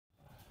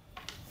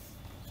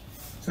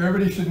So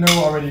everybody should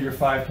know already your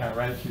 5 count,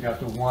 right? So you got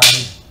the 1,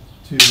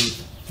 2,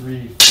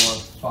 3, 4,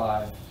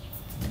 5,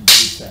 and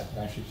reset. It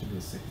actually should be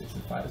a 6. It's a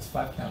 5. It's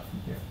 5 count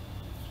from here.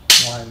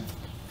 1,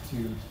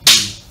 2,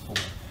 3,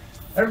 4.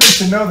 Everybody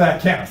should know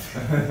that count.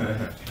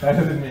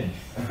 Better than me.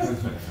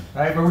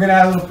 Right? But we're going to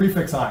add a little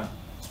prefix on.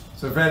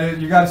 So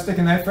Fred, you got a stick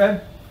and knife,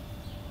 Fred?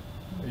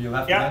 Are you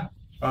left again?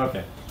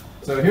 Okay.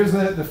 So here's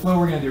the flow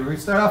we're going to do. We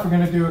start off, we're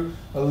going to do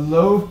a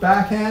low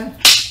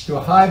backhand to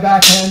a high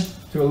backhand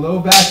to a low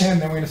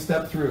backhand, then we're going to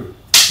step through.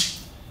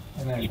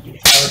 And then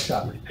power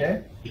shot,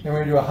 okay? Then we're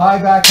going to do a high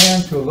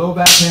backhand to a low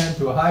backhand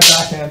to a high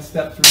backhand,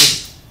 step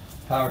through,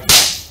 power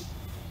shot.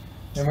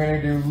 Then we're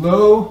going to do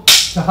low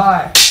to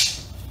high.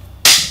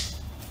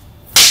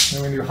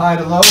 Then we're going to do high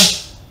to low.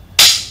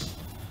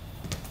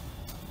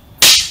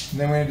 And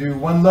then we're going to do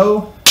one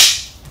low.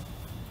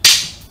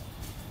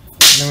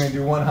 And then we're going to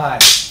do one high.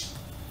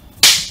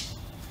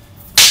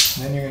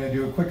 And then you're going to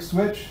do a quick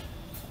switch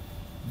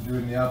and do it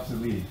in the opposite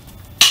lead.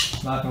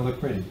 It's not going to look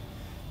pretty.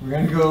 We're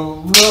going to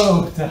go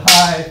low to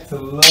high to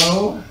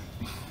low.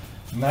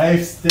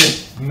 Knife,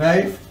 stick,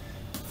 knife,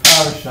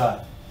 power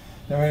shot.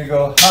 Then we're going to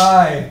go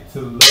high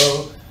to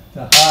low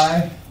to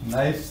high,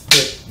 knife,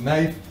 stick,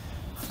 knife,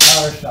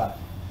 power shot.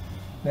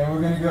 Then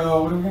we're going to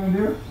go, what are we going to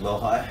do? Low,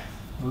 high.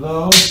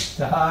 Low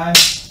to high.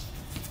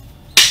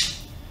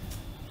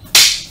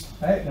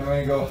 Right, then we're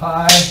going to go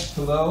high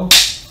to low. And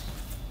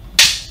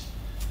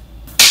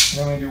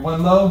then we're going to do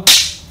one low.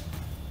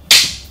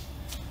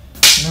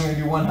 And then we're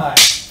going to do one high.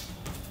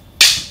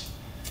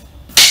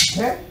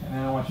 Okay, and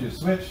then I want you to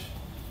switch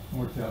and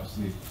work that up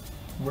sleeve.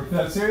 Work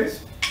that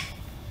series?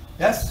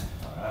 Yes?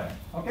 Alright.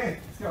 Okay,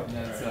 let's go.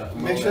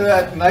 Make sure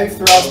that knife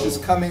thrust is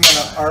coming in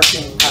an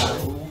arcing path.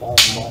 Boom, boom,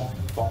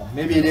 boom.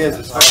 Maybe it is,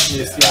 it's hard for me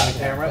to see on the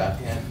camera.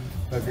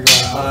 But if you're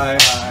going high,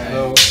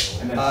 low,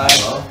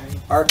 high,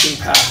 arcing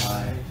path.